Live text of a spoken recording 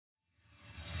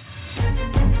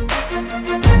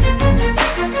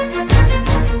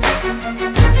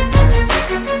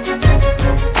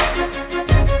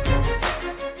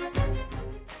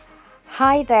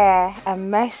Hi there, I'm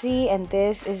Mercy, and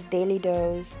this is Daily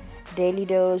Dose. Daily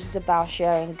Dose is about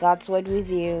sharing God's Word with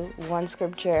you, one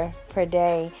scripture per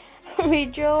day.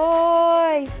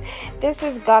 Rejoice! This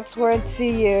is God's Word to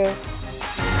you.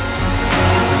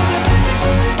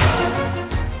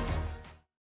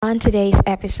 On today's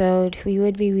episode, we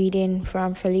would be reading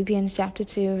from Philippians chapter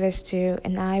 2, verse 2,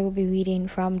 and I will be reading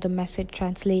from the Message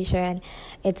translation.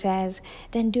 It says,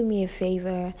 "Then do me a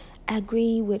favor,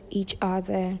 agree with each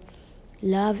other,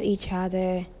 love each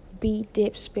other, be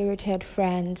deep-spirited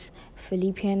friends."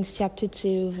 Philippians chapter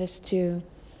 2, verse 2.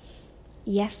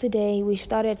 Yesterday, we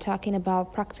started talking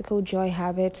about practical joy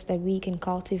habits that we can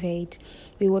cultivate.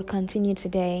 We will continue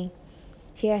today.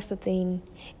 Here's the thing,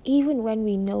 even when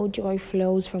we know joy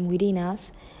flows from within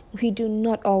us, we do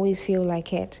not always feel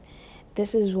like it.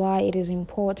 This is why it is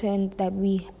important that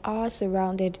we are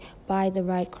surrounded by the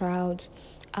right crowds.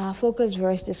 Our focus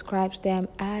verse describes them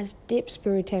as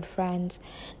deep-spirited friends.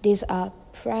 These are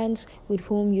friends with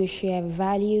whom you share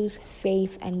values,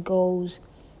 faith, and goals.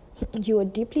 You are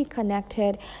deeply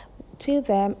connected to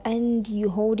them and you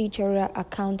hold each other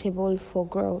accountable for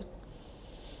growth.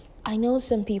 I know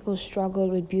some people struggle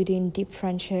with building deep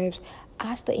friendships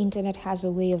as the internet has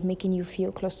a way of making you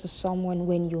feel close to someone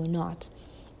when you're not.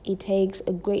 It takes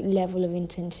a great level of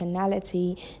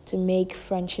intentionality to make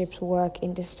friendships work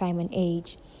in this time and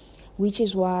age, which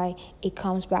is why it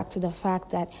comes back to the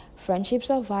fact that friendships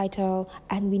are vital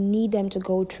and we need them to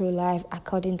go through life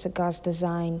according to God's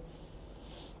design.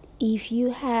 If you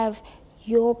have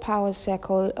your power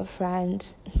circle of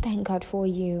friends, thank God for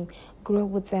you. Grow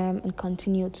with them and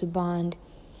continue to bond.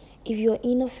 If you're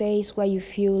in a phase where you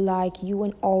feel like you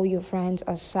and all your friends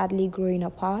are sadly growing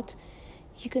apart,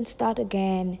 you can start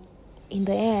again. In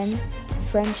the end,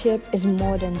 friendship is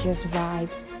more than just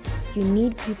vibes. You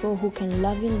need people who can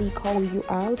lovingly call you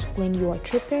out when you are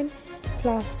tripping.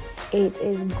 Plus, it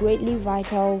is greatly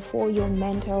vital for your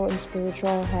mental and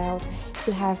spiritual health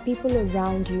to have people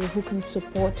around you who can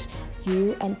support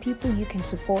you and people you can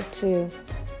support too.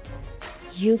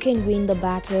 You can win the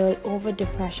battle over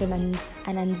depression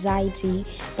and anxiety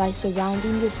by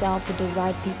surrounding yourself with the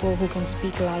right people who can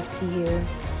speak life to you.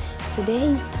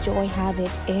 Today's joy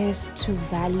habit is to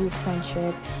value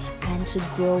friendship and to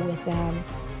grow with them.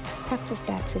 Practice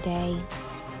that today.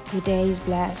 Your day is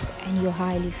blessed and you're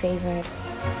highly favored.